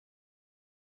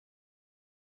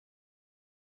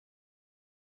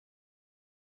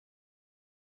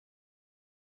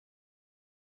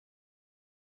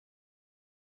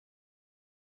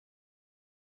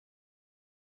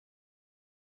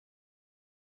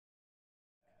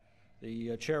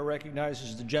The chair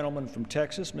recognizes the gentleman from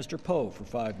Texas, Mr. Poe, for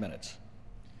 5 minutes.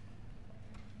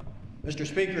 Mr.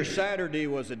 Speaker, Saturday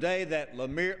was a day that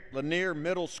Lanier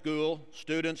Middle School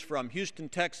students from Houston,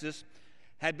 Texas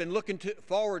had been looking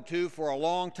forward to for a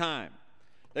long time.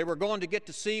 They were going to get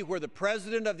to see where the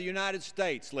President of the United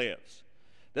States lives.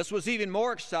 This was even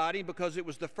more exciting because it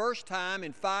was the first time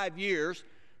in 5 years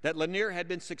that Lanier had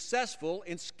been successful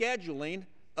in scheduling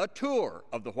a tour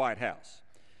of the White House.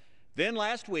 Then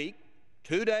last week,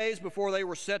 2 days before they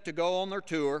were set to go on their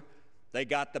tour, they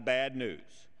got the bad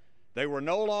news. They were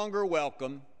no longer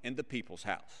welcome in the People's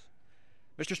House.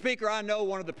 Mr. Speaker, I know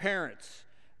one of the parents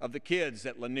of the kids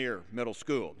at Lanier Middle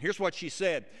School. Here's what she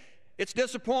said. It's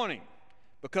disappointing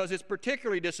because it's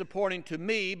particularly disappointing to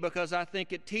me because I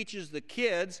think it teaches the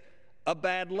kids a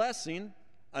bad lesson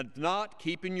of not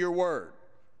keeping your word.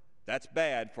 That's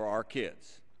bad for our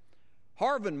kids.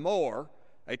 Harvin Moore,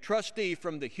 a trustee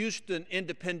from the Houston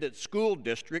Independent School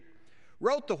District,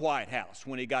 wrote the White House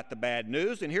when he got the bad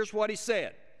news, and here's what he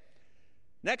said.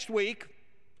 Next week,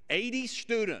 80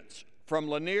 students from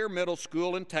Lanier Middle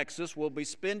School in Texas will be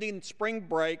spending spring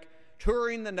break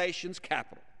touring the nation's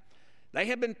capital. They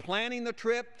have been planning the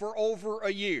trip for over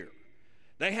a year.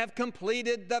 They have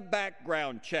completed the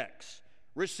background checks,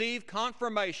 received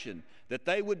confirmation that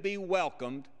they would be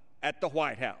welcomed at the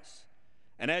White House.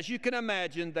 And as you can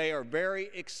imagine, they are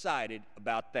very excited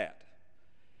about that.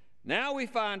 Now we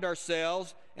find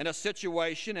ourselves in a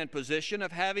situation and position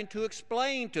of having to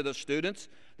explain to the students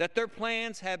that their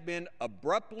plans have been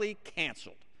abruptly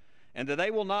canceled and that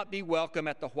they will not be welcome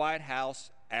at the White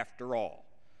House after all.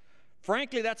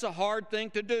 Frankly, that's a hard thing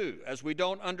to do as we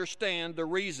don't understand the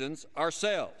reasons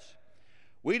ourselves.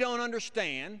 We don't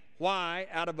understand why,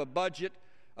 out of a budget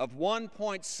of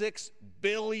 $1.6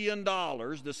 billion,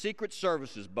 the Secret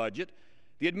Service's budget,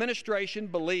 the administration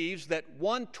believes that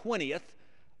 1/20th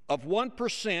of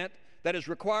 1% that is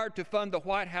required to fund the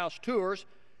White House tours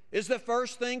is the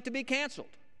first thing to be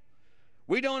canceled.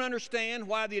 We don't understand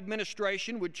why the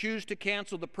administration would choose to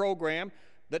cancel the program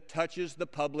that touches the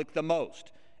public the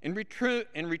most in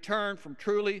return from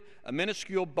truly a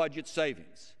minuscule budget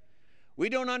savings. We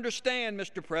don't understand,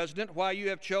 Mr. President, why you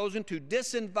have chosen to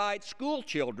disinvite school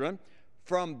children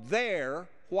from their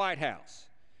White House.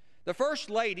 The First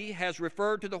Lady has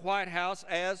referred to the White House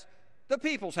as the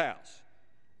People's House.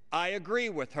 I agree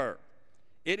with her.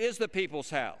 It is the People's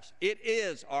House. It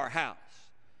is our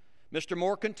house. Mr.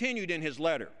 Moore continued in his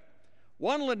letter.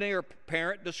 One Lanier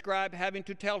parent described having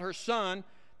to tell her son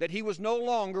that he was no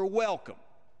longer welcome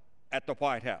at the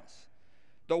White House.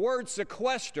 The word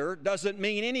sequester doesn't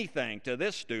mean anything to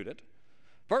this student.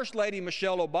 First Lady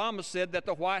Michelle Obama said that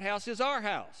the White House is our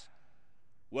house.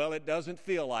 Well, it doesn't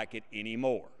feel like it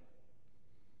anymore.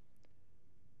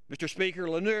 Mr. Speaker,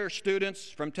 Lanier students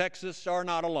from Texas are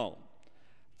not alone.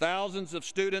 Thousands of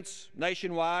students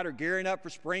nationwide are gearing up for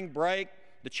spring break.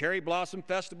 The Cherry Blossom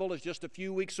Festival is just a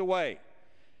few weeks away.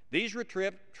 These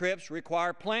trips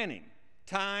require planning,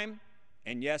 time,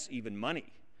 and yes, even money.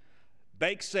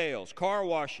 Bake sales, car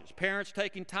washes, parents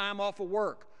taking time off of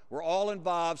work were all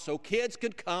involved so kids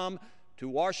could come to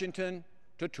Washington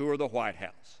to tour the White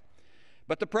House.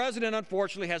 But the president,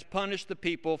 unfortunately, has punished the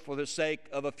people for the sake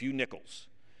of a few nickels.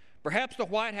 Perhaps the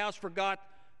White House forgot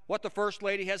what the First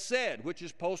Lady has said, which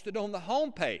is posted on the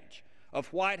homepage of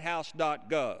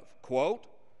whitehouse.gov. Quote,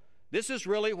 "This is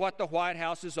really what the White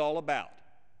House is all about.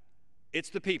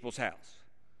 It's the People's House."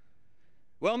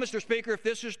 Well, Mr. Speaker, if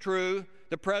this is true,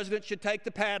 the president should take the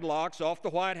padlocks off the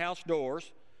White House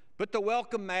doors, put the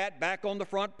welcome mat back on the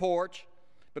front porch,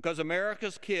 because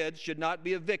America's kids should not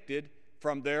be evicted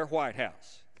from their White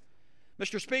House.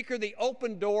 Mr. Speaker, the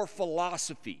open door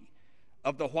philosophy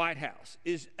of the White House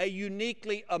is a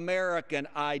uniquely American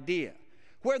idea,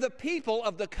 where the people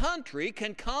of the country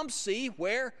can come see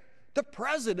where the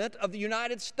President of the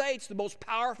United States, the most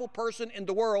powerful person in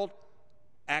the world,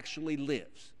 actually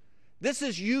lives. This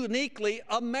is uniquely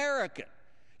American.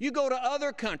 You go to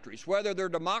other countries, whether they're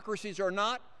democracies or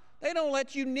not, they don't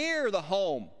let you near the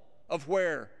home of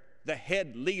where the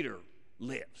head leader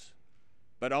lives.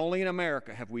 But only in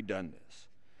America have we done this.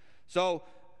 So,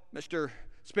 Mr.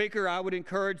 Speaker, I would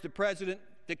encourage the president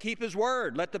to keep his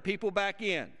word, let the people back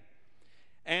in.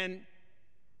 And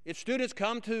if students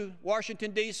come to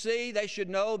Washington, D.C., they should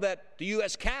know that the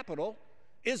U.S. Capitol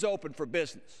is open for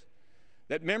business,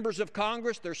 that members of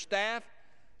Congress, their staff,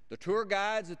 the tour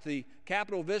guides at the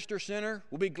Capitol Visitor Center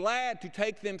will be glad to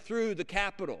take them through the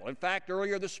Capitol. In fact,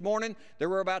 earlier this morning, there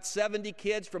were about 70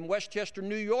 kids from Westchester,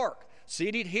 New York,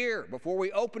 seated here before we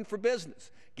opened for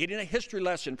business, getting a history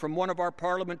lesson from one of our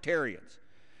parliamentarians.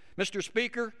 Mr.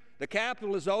 Speaker, the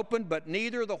Capitol is open, but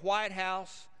neither the White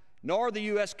House nor the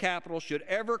U.S. Capitol should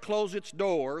ever close its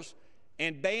doors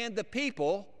and ban the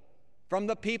people from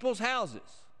the people's houses.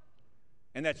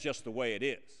 And that's just the way it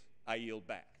is. I yield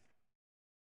back.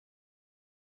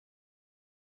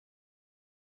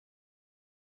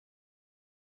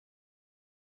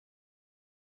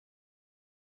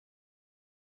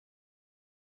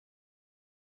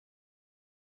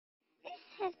 This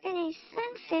has been a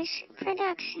Sunfish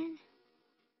production.